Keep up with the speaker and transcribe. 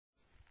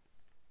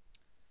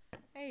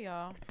Hey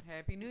y'all,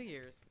 Happy New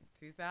Year's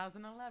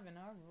 2011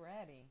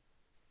 already.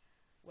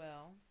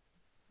 Well,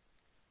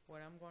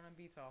 what I'm going to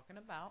be talking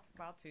about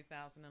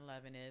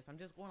 2011 is I'm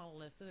just going to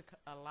list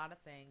a lot of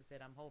things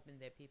that I'm hoping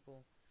that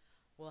people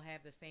will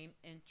have the same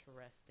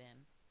interest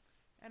in,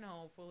 and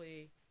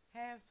hopefully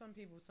have some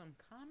people with some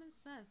common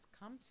sense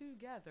come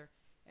together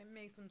and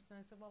make some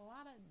sense of a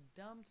lot of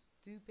dumb,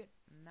 stupid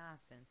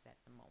nonsense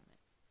at the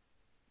moment.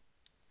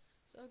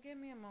 So give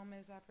me a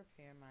moment as I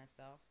prepare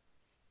myself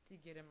to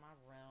get in my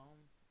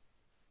realm.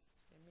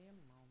 Give me a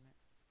moment.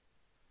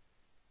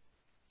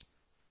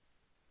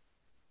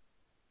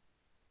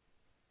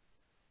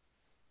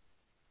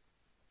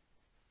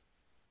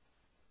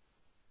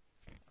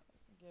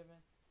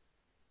 Given.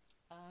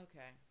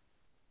 Okay.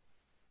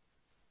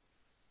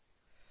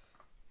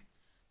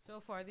 So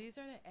far, these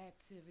are the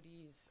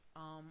activities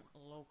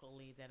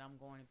locally that I'm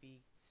going to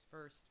be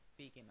first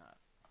speaking of.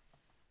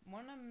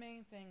 One of the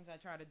main things I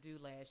tried to do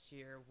last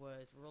year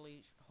was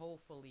really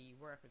hopefully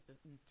work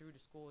through the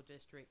school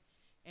district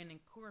and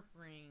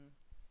incorporating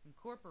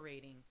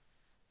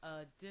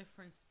a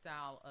different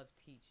style of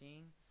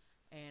teaching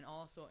and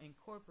also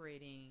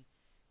incorporating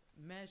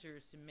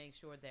measures to make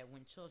sure that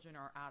when children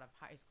are out of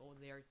high school,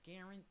 they're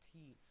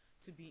guaranteed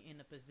to be in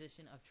a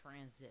position of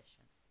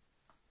transition.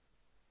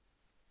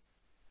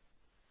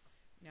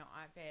 Now,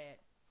 I've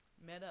had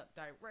met up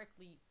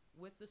directly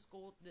with the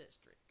school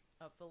district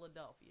of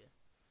Philadelphia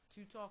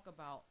to talk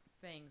about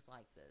things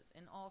like this,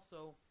 and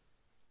also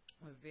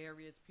with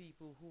various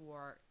people who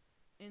are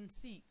in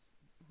seats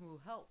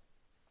who help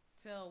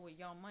tell where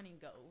y'all money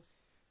goes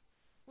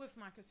with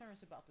my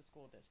concerns about the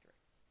school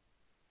district.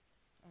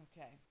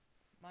 Okay.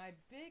 My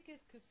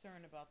biggest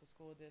concern about the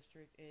school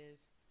district is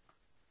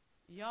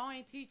y'all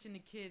ain't teaching the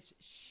kids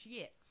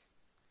shit.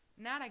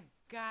 Not a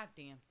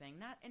goddamn thing.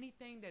 Not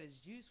anything that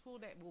is useful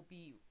that will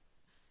be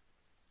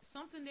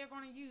something they're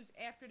going to use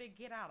after they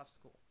get out of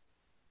school.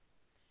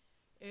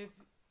 If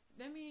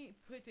Let me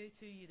put it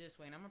to you this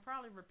way, and I'm gonna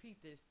probably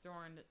repeat this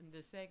during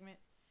the segment.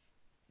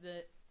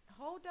 The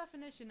whole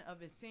definition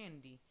of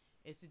insanity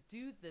is to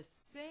do the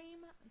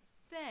same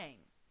thing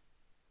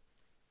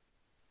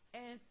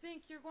and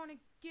think you're going to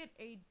get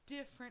a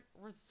different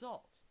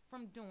result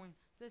from doing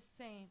the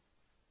same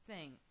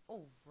thing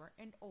over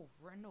and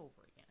over and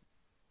over again.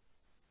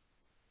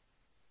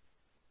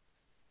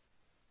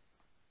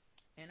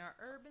 In our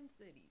urban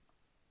cities,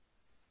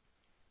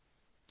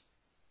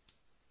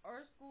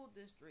 our school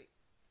district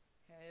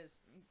has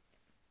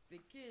the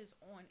kids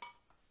on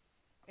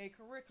a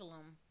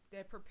curriculum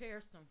that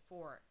prepares them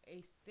for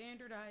a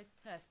standardized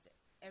test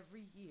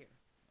every year.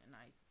 And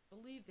I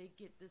believe they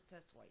get this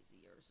test twice a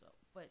year or so.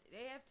 But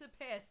they have to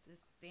pass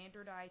this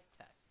standardized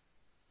test.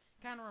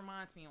 Kind of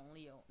reminds me on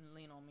Leo and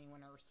Lean on Me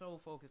when they were so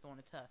focused on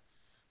the test.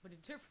 But the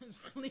difference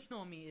with Lean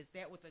on Me is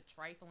that was a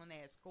trifling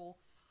ass school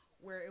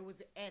where it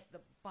was at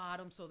the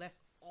bottom, so that's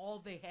all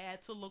they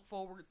had to look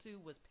forward to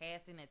was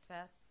passing a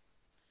test.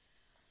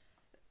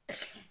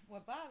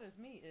 What bothers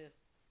me is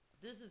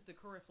this is the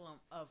curriculum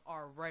of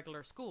our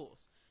regular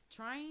schools.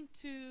 Trying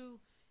to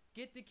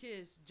get the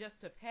kids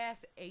just to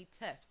pass a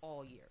test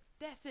all year.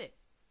 That's it.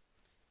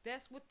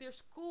 That's what their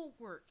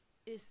schoolwork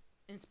is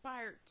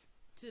inspired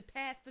to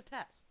pass the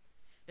test.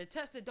 The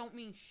test that don't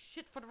mean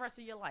shit for the rest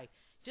of your life.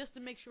 Just to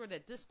make sure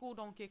that this school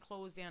don't get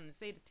closed down and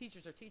say the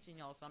teachers are teaching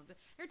y'all something.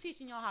 They're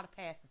teaching y'all how to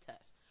pass the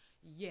test.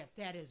 Yeah,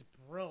 that is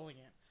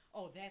brilliant.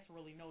 Oh, that's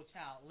really No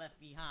Child Left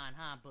Behind,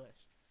 huh,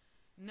 Bush?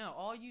 No,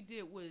 all you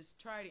did was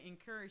try to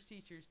encourage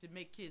teachers to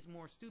make kids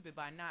more stupid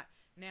by not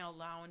now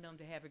allowing them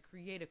to have a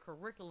creative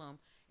curriculum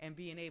and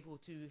being able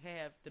to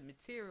have the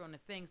material and the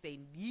things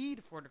they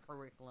need for the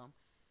curriculum.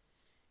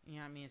 You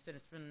know what I mean? Instead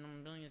of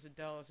spending millions of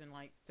dollars in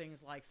like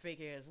things like fake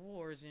ass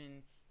wars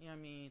and you know what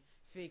I mean,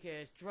 fake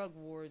ass drug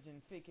wars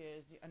and fake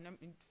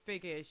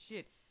ass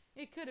shit.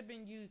 It could have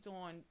been used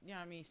on, you know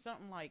what I mean,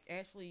 something like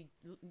actually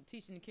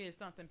teaching the kids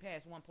something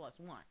past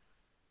 1+1.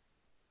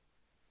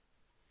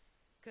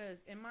 Because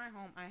in my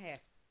home, I have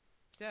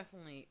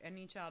definitely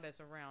any child that's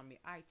around me,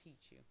 I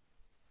teach you.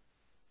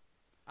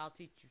 I'll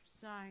teach you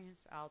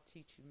science. I'll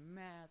teach you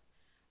math.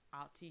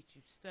 I'll teach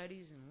you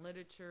studies and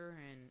literature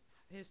and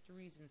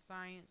histories and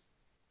science.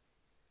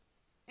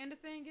 And the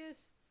thing is,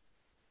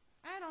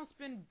 I don't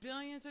spend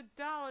billions of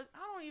dollars. I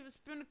don't even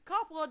spend a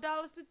couple of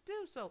dollars to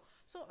do so.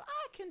 So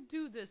I can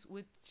do this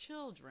with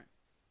children.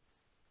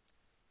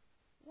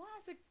 Why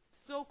is it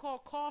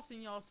so-called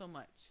costing y'all so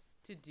much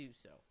to do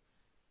so?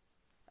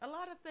 A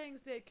lot of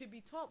things that could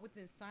be taught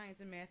within science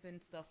and math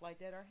and stuff like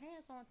that are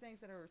hands-on things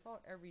that are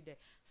taught every day.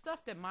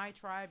 Stuff that my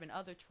tribe and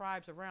other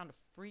tribes around the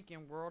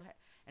freaking world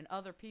and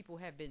other people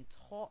have been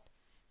taught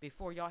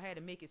before y'all had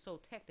to make it so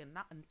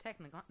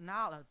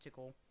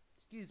technological.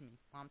 Excuse me,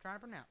 while I'm trying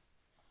to pronounce.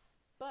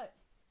 But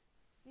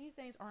these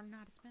things are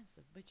not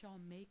expensive, but y'all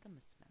make them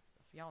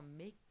expensive. Y'all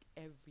make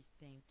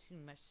everything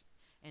too much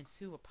and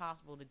too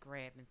impossible to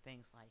grab and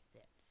things like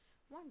that.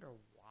 Wonder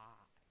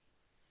why.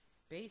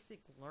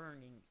 Basic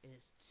learning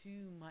is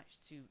too much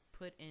to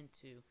put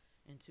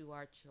into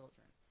our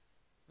children.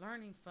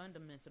 Learning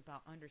fundamentals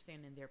about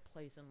understanding their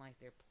place in life,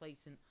 their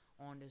place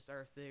on this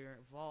earth, their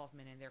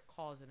involvement and their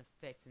cause and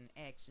effects and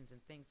actions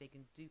and things they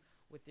can do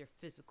with their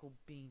physical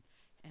being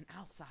and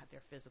outside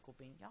their physical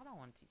being. Y'all don't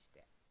want to teach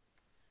that.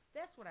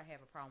 That's what I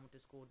have a problem with the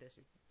school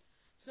district.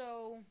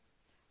 So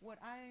what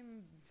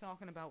I'm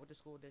talking about with the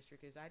school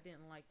district is I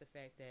didn't like the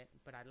fact that,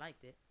 but I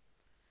liked it,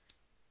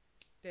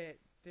 that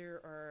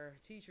there are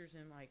teachers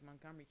in like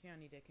Montgomery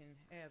County that can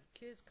have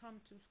kids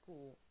come to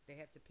school. They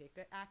have to pick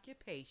an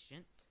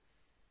occupation.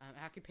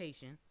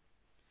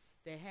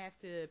 They have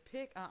to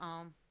pick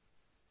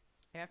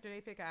after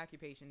they pick an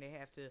occupation, they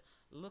have to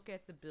look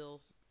at the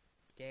bills,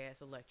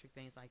 gas, electric,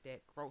 things like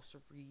that,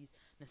 groceries,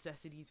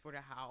 necessities for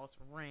the house,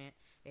 rent.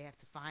 They have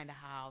to find a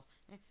house.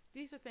 And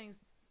these are things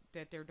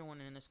that they're doing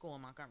in the school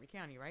in Montgomery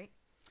County, right?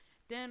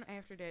 Then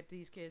after that,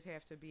 these kids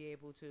have to be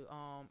able to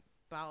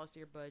balance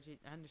their budget,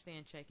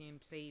 understand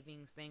checking,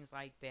 savings, things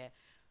like that.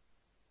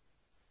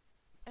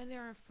 And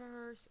they're in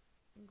first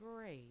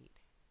grade.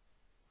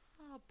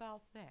 How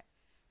about that?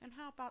 And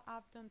how about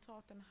I've done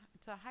talk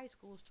to high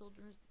school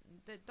children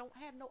that don't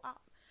have no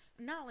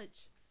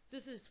knowledge.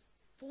 This is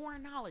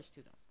foreign knowledge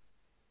to them.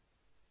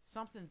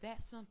 Something that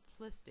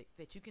simplistic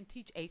that you can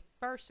teach a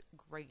first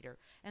grader,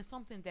 and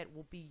something that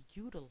will be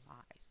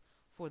utilized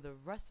for the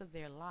rest of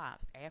their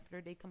lives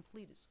after they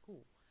completed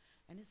school.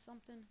 And it's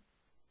something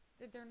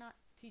that they're not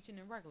teaching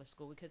in regular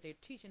school, because they're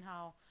teaching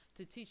how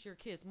to teach your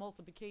kids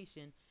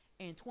multiplication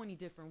in 20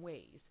 different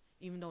ways,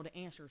 even though the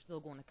answer is still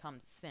going to come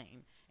the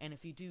same. And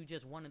if you do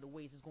just one of the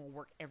ways, it's going to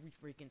work every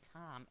freaking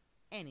time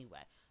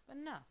anyway. But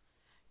no,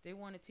 they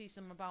want to teach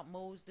them about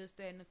modes, this,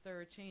 that, and the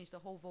third, change the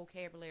whole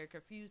vocabulary,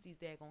 confuse these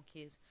daggone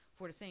kids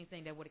for the same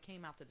thing that would have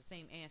came out to the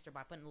same answer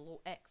by putting a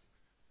little X.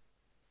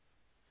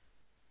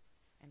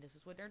 And this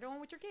is what they're doing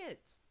with your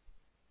kids.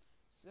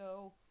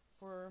 So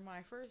for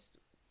my first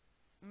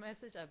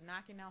message of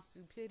knocking out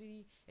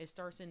stupidity, it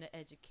starts in the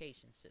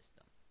education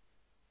system.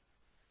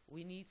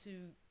 We need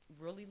to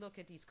really look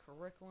at these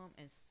curriculum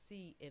and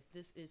see if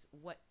this is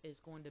what is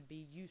going to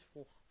be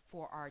useful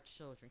for our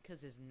children,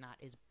 because it's not.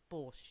 It's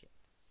bullshit.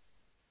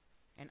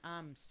 And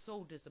I'm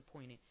so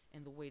disappointed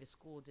in the way the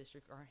school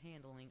district are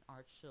handling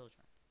our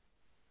children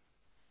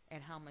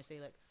and how much they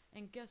let.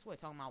 And guess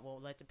what? Talking about,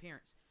 well, let the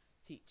parents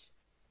teach.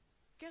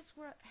 Guess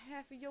what?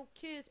 Half of your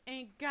kids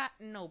ain't got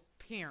no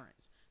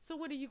parents. So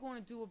what are you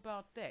going to do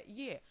about that?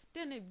 Yeah,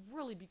 then it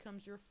really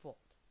becomes your fault,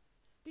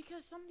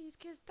 because some of these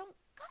kids don't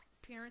got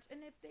parents,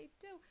 and if they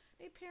do,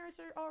 their parents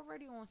are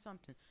already on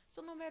something.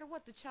 So no matter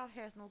what, the child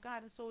has no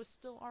guidance, so it's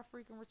still our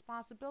freaking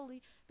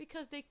responsibility,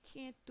 because they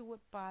can't do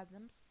it by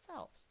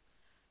themselves.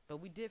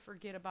 But we did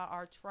forget about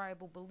our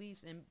tribal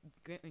beliefs and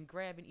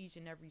grabbing each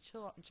and every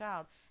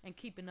child and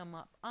keeping them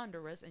up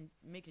under us and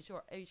making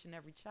sure each and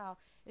every child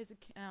is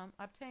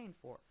obtained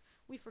for.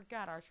 We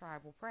forgot our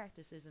tribal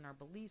practices and our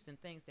beliefs and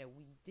things that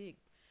we did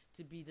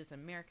to be this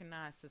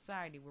Americanized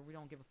society where we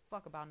don't give a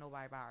fuck about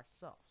nobody by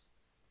ourselves.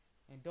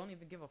 And don't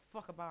even give a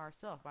fuck about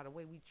ourselves by the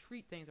way we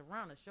treat things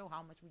around us. Show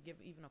how much we give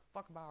even a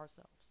fuck about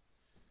ourselves.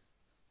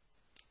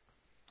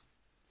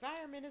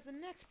 Firemen is the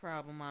next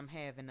problem I'm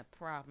having. A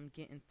problem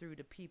getting through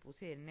to people's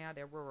head. Now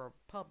that we're a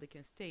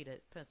Republican state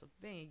of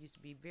Pennsylvania, used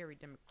to be very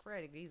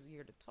Democratic,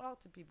 easier to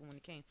talk to people when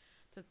it came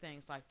to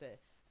things like the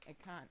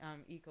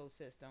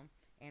ecosystem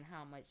and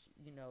how much,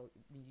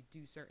 when you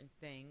do certain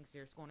things,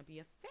 there's going to be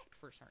effect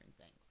for certain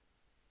things.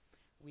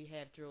 We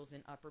have drills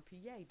in Upper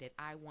PA that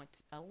I want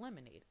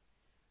eliminated.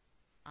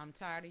 I'm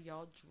tired of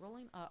y'all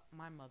drilling up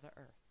my Mother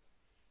Earth.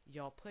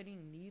 Y'all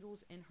putting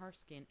needles in her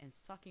skin and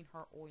sucking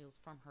her oils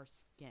from her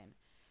skin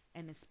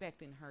and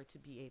expecting her to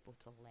be able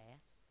to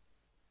last.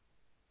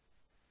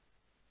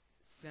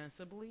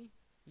 Sensibly,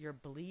 you're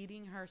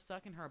bleeding her,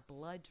 sucking her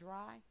blood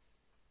dry,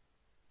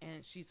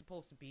 and she's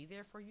supposed to be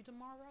there for you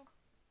tomorrow?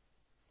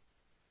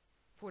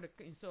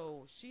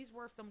 So she's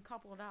worth them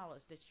couple of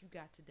dollars that you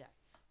got today.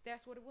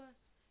 That's what it was.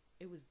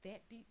 It was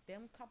that deep.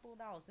 Them couple of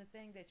dollars, the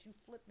thing that you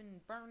flipping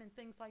and burning,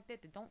 things like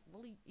that don't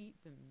really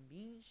even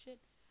mean shit,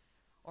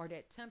 or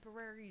that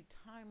temporary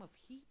time of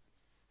heat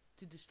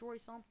to destroy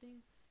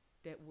something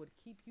that would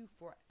keep you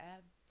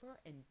forever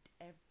and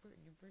ever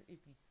if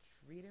you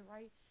treat it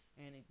right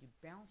and if you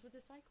balance with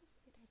the cycles,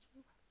 it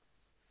actually works.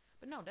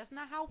 But no, that's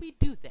not how we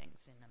do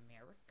things in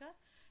America.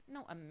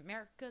 No,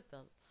 America,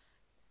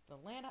 the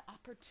land of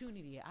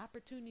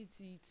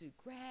opportunity to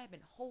grab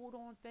and hold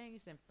on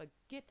things and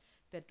forget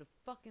that the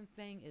fucking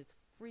thing is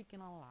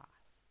freaking alive.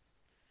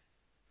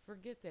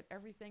 Forget that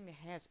everything that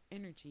has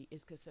energy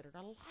is considered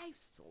a life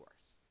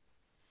source.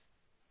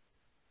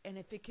 And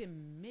if it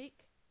can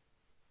make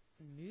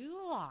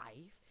new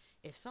life,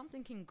 if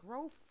something can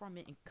grow from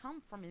it and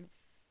come from it,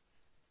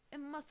 it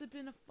must have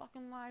been a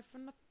fucking life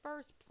from the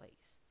first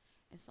place.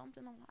 And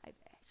something alive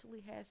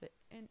actually has an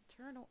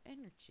internal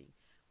energy,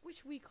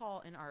 which we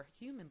call in our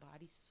human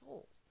body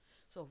soul.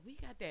 So if we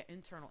got that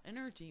internal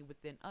energy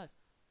within us,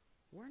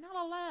 we're not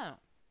alone.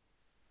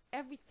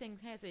 Everything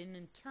has an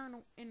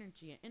internal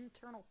energy, an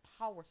internal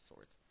power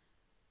source.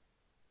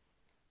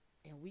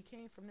 And we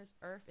came from this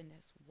earth, and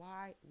that's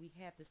why we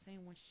have the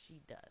same one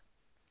she does.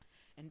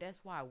 And that's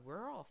why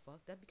we're all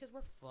fucked up, because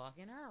we're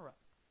fucking her up.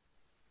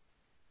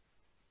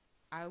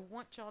 I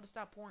want y'all to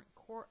stop pouring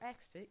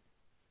Chlorexit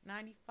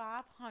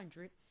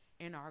 9500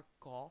 in our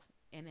Gulf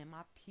and in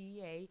my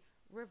PA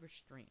river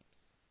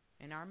streams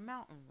and our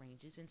mountain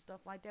ranges and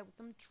stuff like that with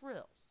them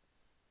trills.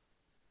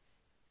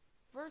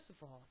 First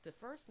of all, the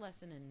first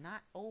lesson in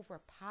not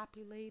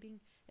overpopulating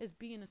is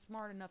being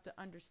smart enough to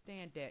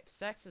understand that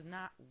sex is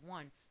not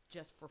one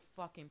just for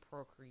fucking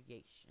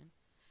procreation,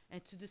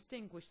 and to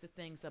distinguish the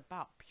things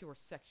about pure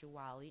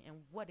sexuality and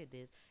what it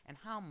is and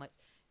how much,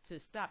 to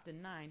stop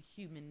denying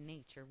human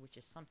nature, which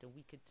is something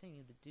we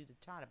continue to do to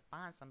try to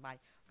bind somebody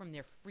from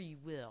their free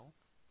will.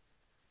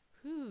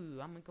 I'm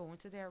going to go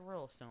into that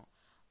real soon.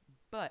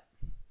 But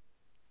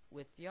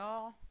with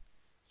y'all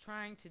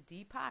trying to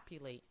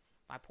depopulate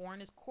by pouring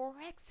this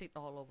Chlorexit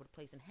all over the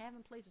place and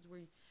having places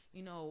where,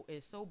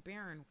 it's so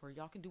barren where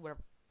y'all can do whatever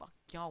the fuck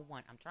y'all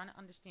want. I'm trying to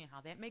understand how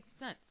that makes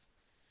sense.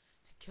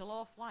 To kill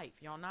off life.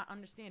 Y'all not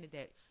understanding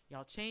that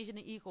y'all changing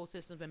the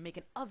ecosystems and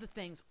making other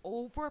things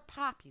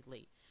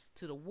overpopulate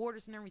to the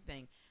waters and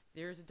everything.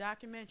 There's a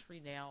documentary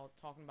now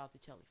talking about the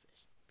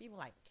jellyfish. People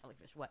like,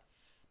 jellyfish, what?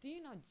 Do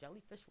you know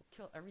jellyfish will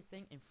kill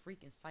everything in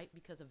freaking sight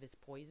because of its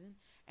poison?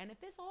 And if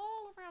it's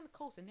all around the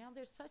coast, and now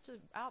there's such an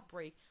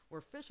outbreak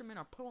where fishermen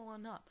are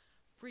pulling up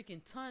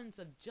freaking tons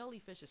of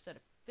jellyfish instead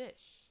of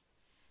fish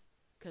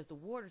because the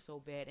water's so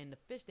bad, and the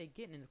fish they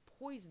getting is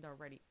poisoned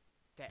already.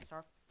 That's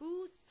our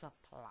food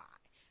supply.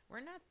 We're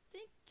not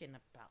thinking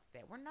about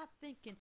that. We're not thinking